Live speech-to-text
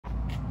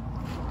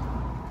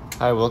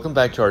Hi, welcome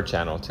back to our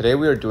channel. Today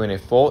we are doing a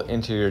full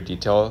interior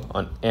detail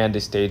and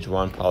a stage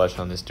 1 polish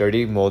on this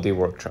dirty, moldy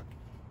work truck.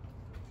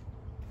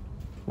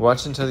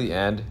 Watch until the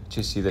end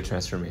to see the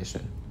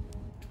transformation.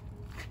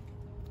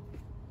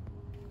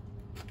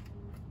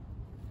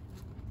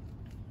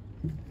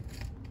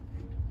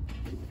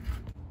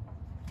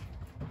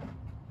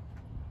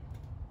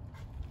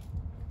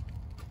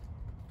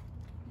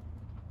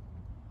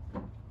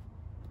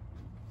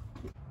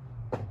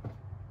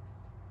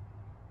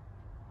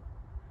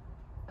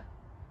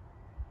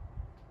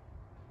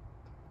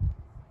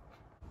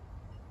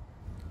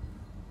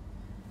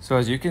 So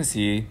as you can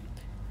see,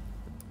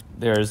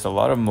 there's a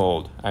lot of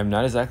mold. I'm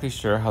not exactly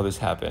sure how this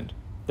happened.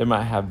 There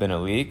might have been a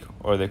leak,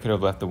 or they could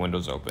have left the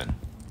windows open.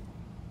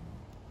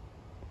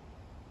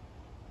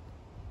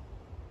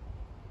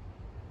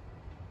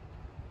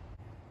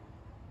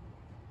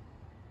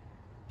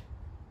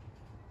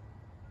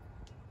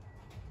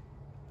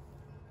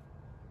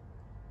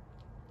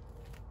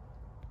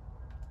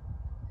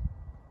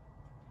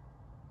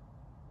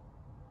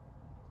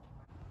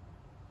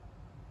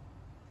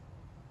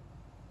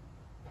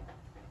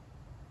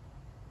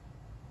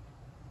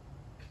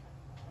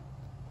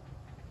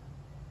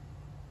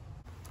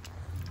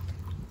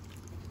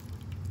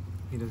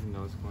 He doesn't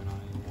know what's going on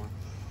anymore.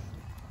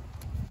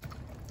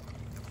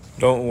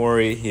 Don't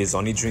worry, he is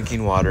only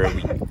drinking water.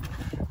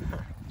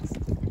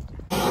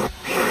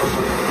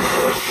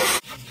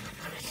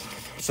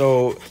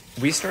 So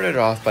we started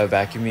off by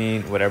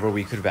vacuuming whatever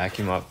we could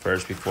vacuum up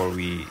first before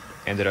we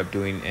ended up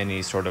doing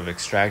any sort of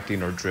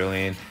extracting or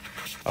drilling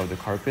of the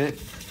carpet.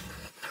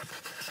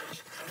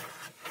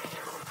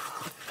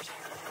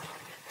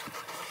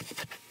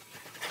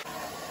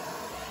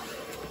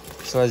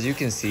 So as you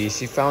can see,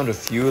 she found a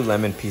few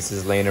lemon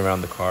pieces laying around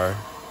the car.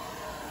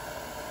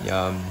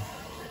 Yum.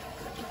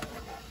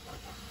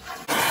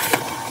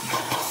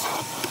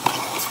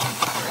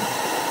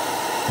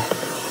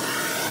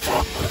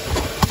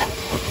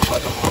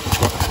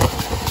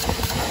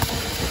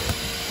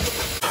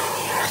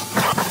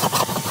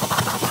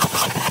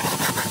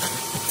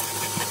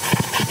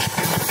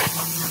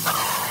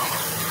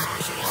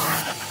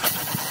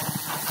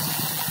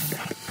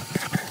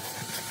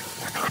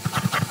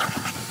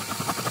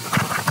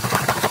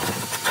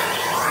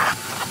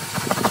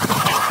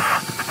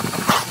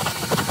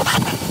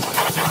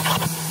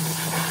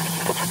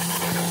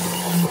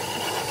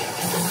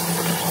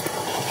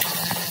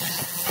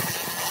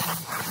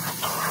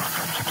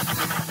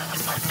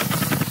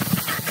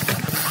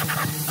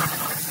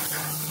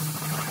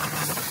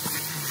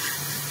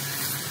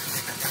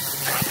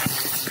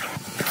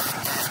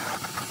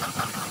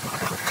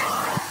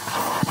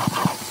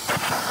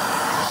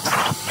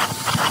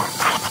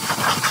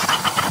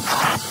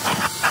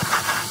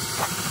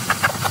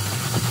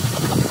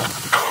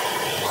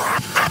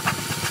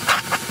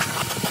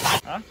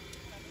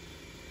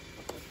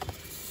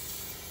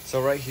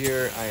 So right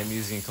here, I am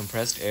using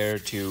compressed air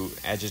to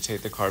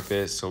agitate the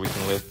carpet so we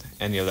can lift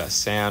any of that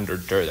sand or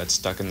dirt that's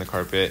stuck in the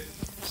carpet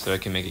so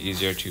it can make it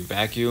easier to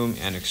vacuum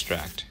and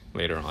extract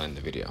later on in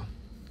the video.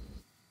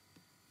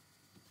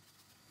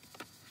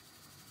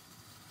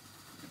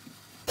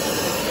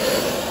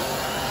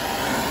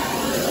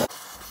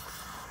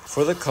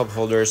 For the cup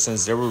holders,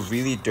 since they were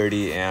really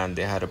dirty and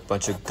they had a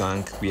bunch of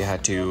gunk, we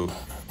had to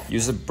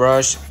use a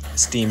brush,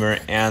 steamer,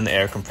 and the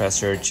air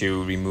compressor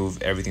to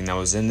remove everything that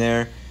was in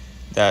there.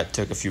 That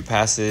took a few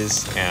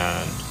passes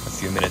and a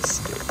few minutes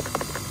to do.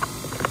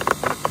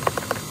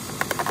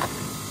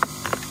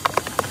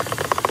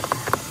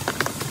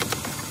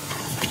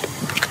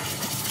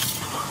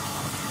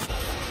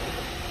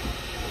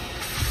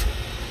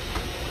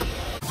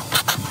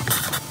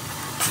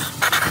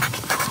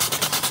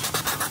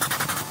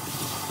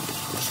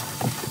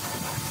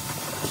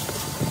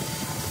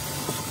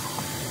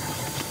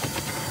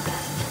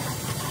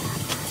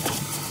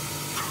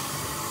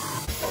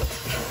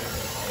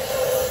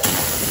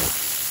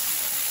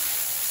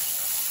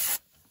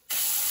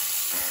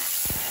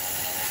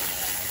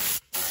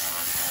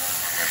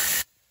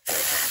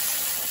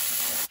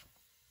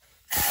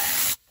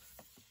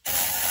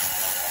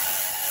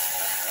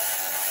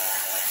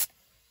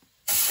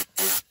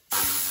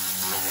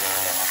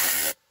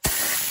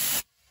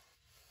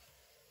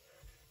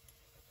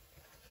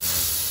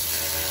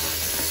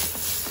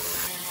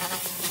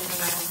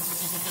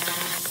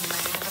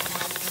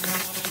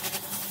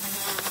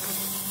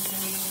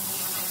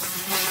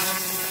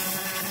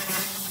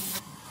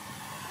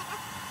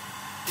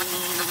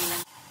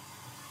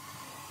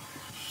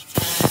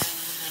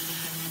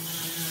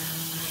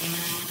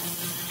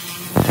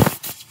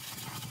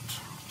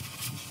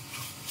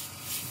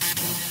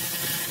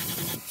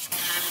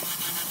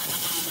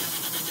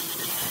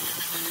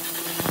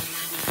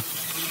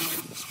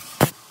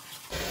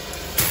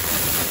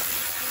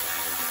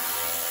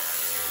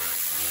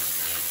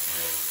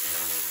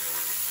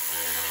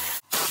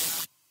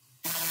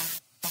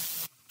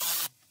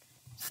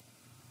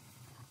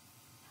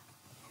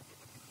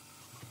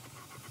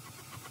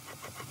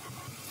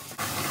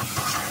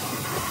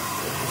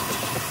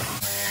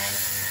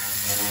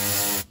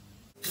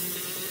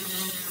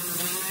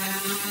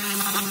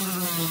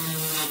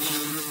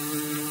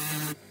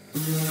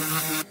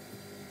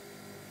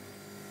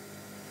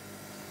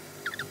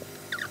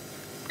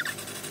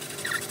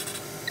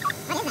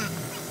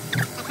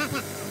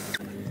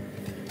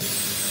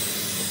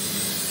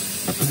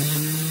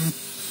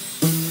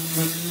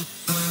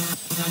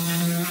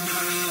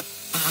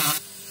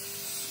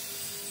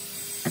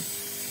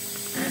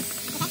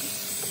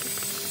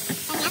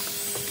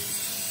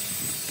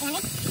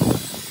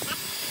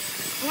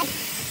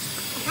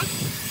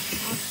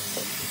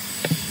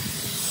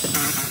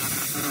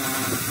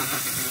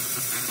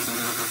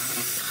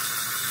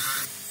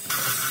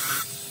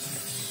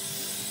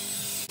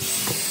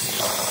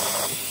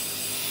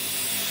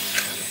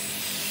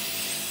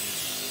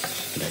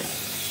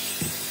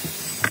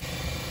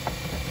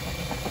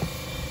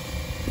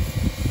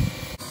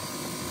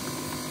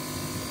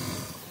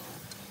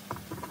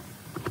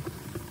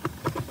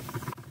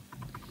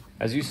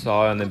 As you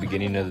saw in the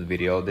beginning of the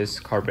video, this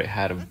carpet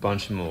had a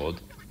bunch of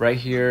mold. Right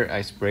here,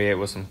 I spray it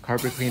with some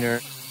carpet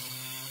cleaner.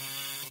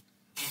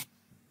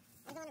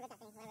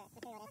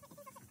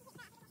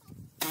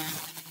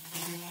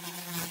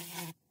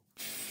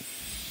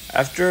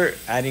 After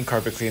adding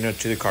carpet cleaner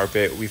to the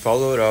carpet, we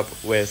follow it up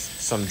with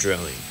some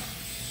drilling.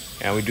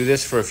 And we do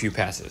this for a few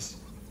passes.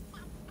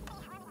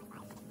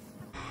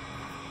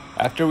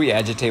 After we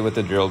agitate with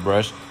the drill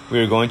brush, we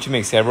are going to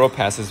make several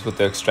passes with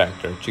the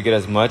extractor to get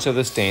as much of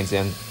the stains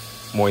and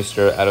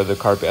moisture out of the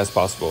carpet as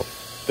possible.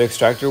 The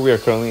extractor we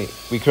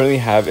currently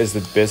have is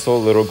the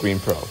Bissell Little Green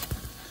Pro.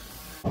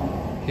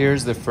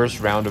 Here's the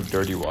first round of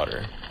dirty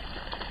water.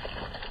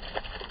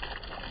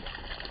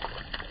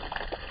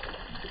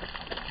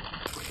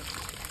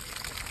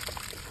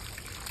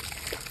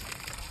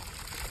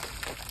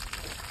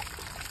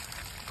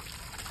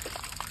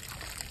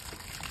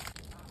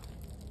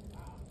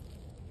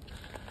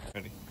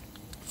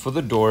 For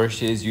the door,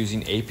 she is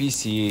using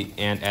APC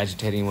and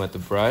agitating with the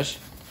brush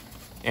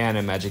and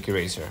a magic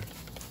eraser.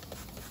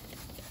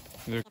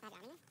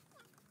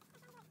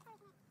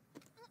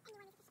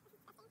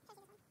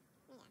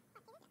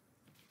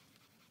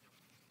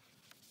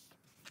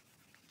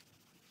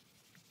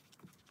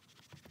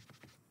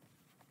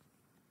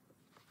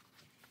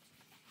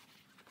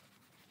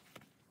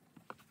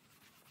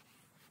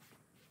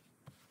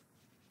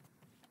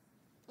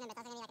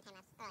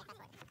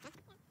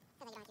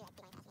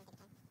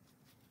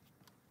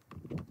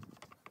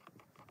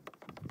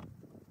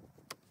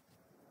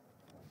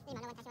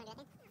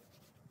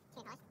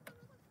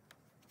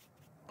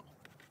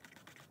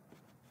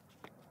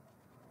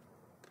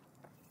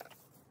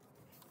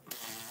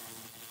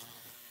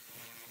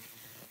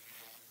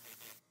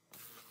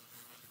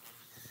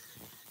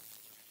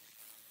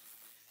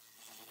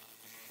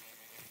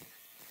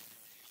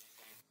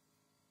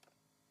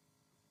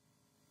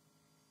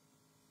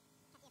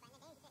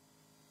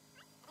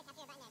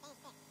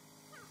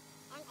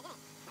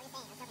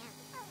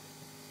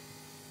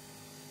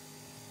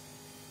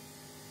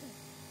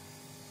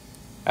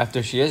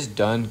 After she is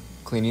done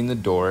cleaning the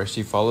door,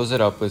 she follows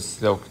it up with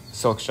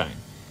silk shine.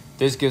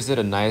 This gives it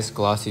a nice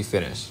glossy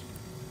finish.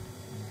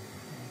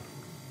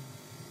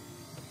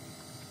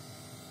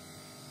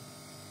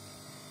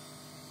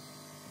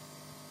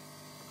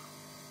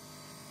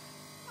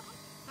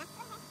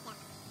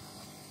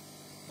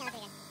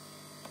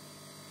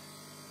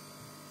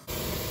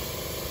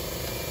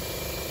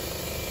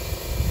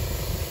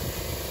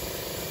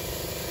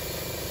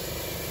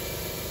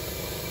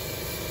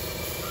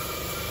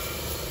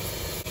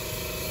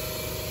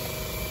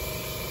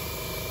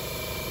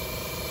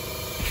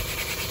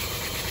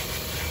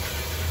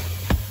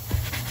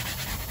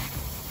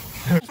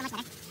 Stuff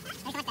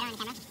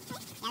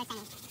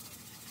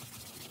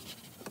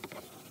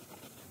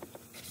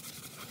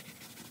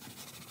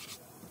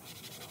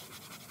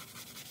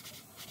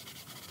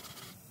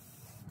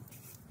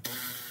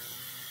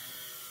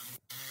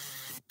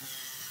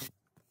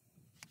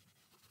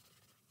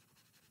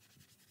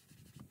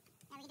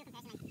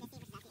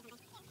in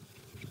those holes.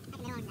 Get the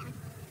board in.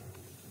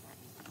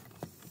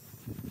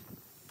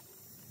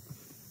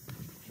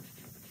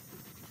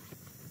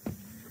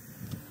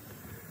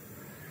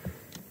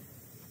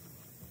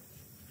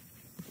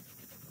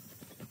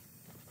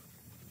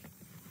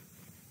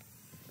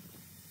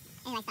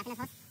 Is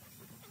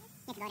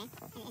there a way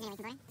to board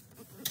in?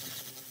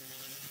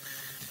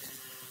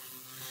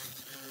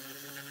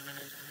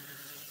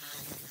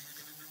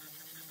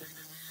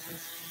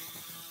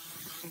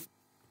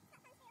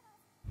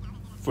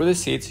 For the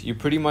seats, you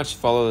pretty much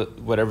follow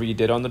whatever you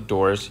did on the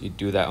doors, you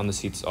do that on the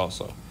seats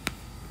also.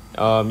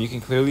 You can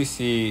clearly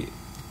see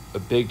a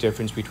big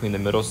difference between the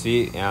middle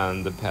seat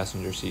and the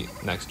passenger seat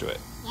next to it.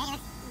 Yeah, it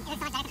looks so much better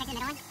compared to the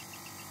middle one.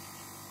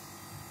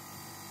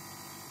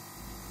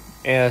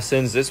 And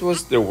since this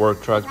was their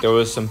work truck, there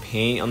was some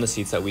paint on the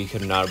seats that we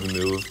could not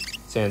remove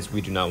since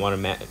we do not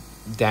want to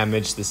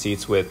damage the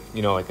seats with,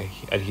 like a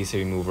adhesive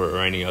remover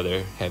or any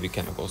other heavy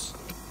chemicals.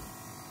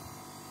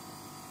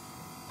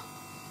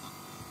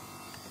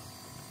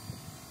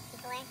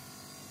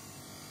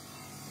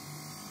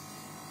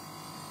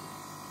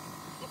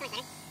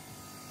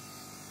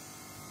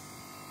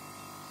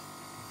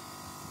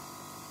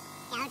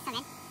 Yeah, it looks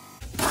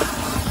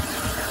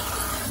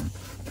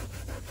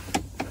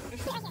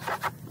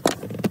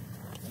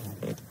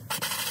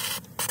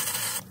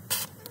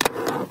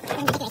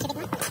so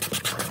good.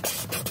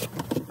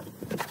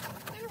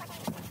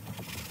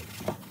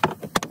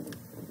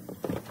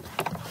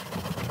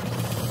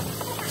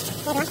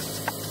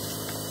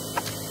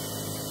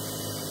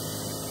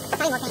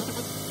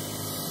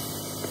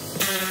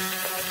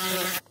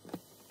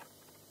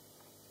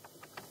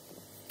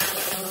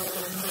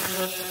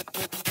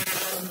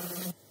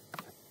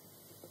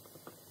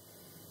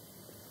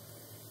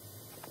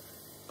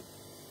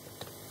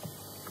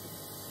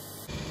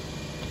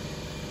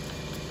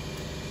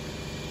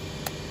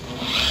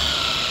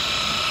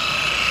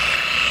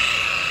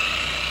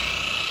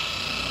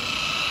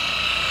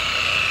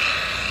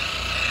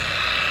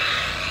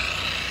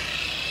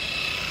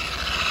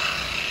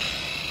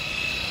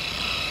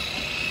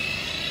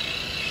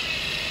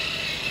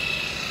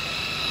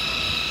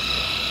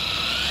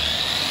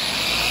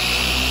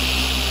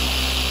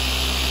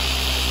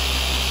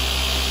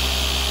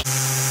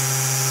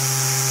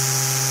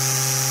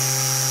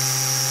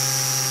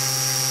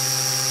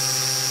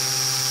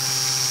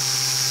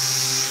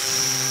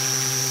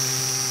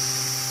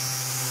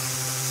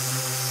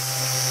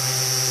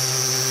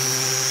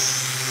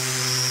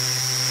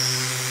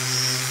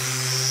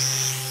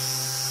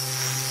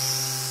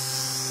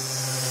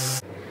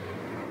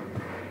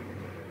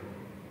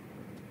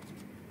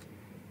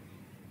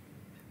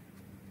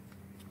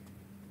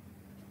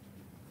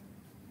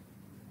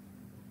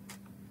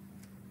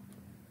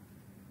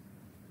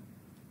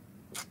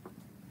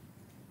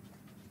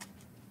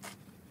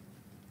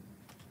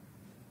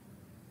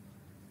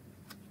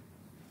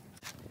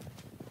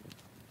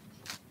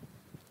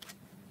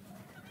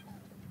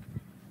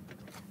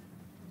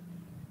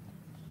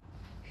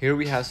 Here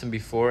we have some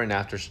before and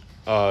after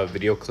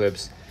video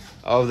clips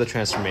of the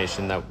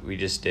transformation that we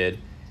just did.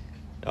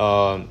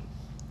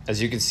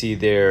 As you can see,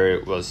 there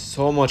was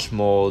so much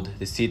mold.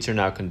 The seats are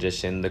now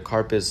conditioned. The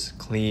carpet's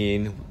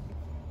clean.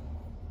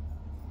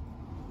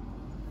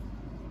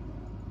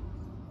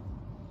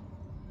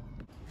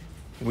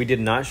 We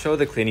did not show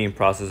the cleaning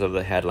process of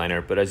the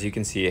headliner, but as you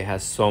can see, it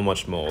has so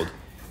much mold.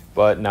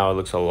 But now it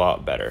looks a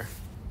lot better.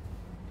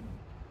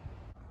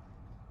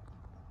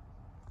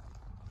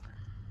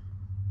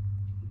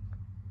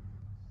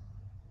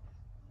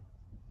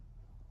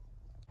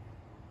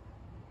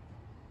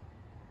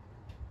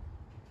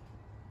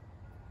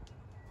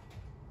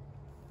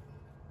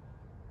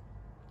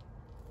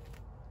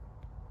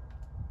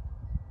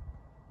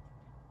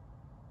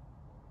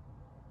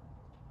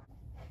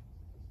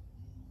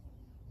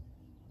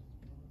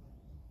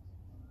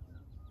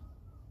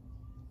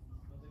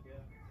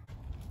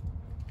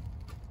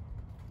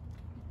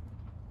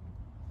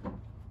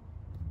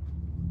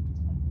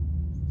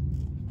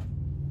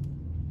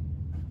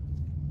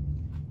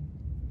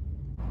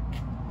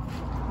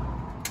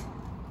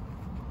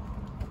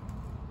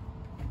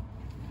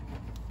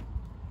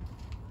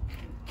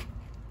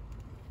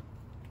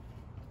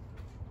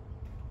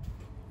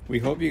 We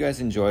hope you guys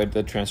enjoyed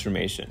the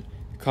transformation.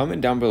 Comment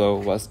down below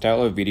what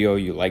style of video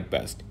you like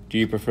best. Do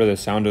you prefer the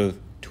sound of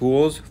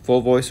tools,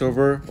 full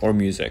voiceover, or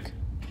music?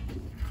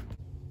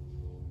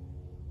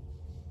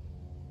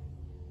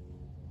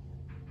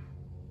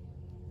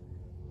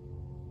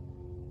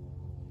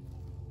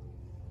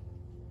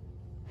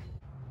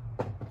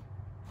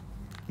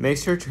 Make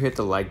sure to hit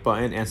the like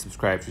button and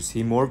subscribe to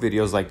see more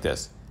videos like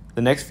this.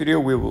 The next video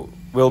we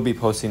will be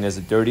posting is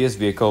the dirtiest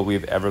vehicle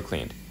we've ever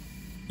cleaned.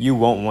 You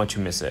won't want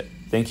to miss it.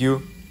 Thank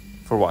you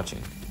for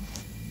watching.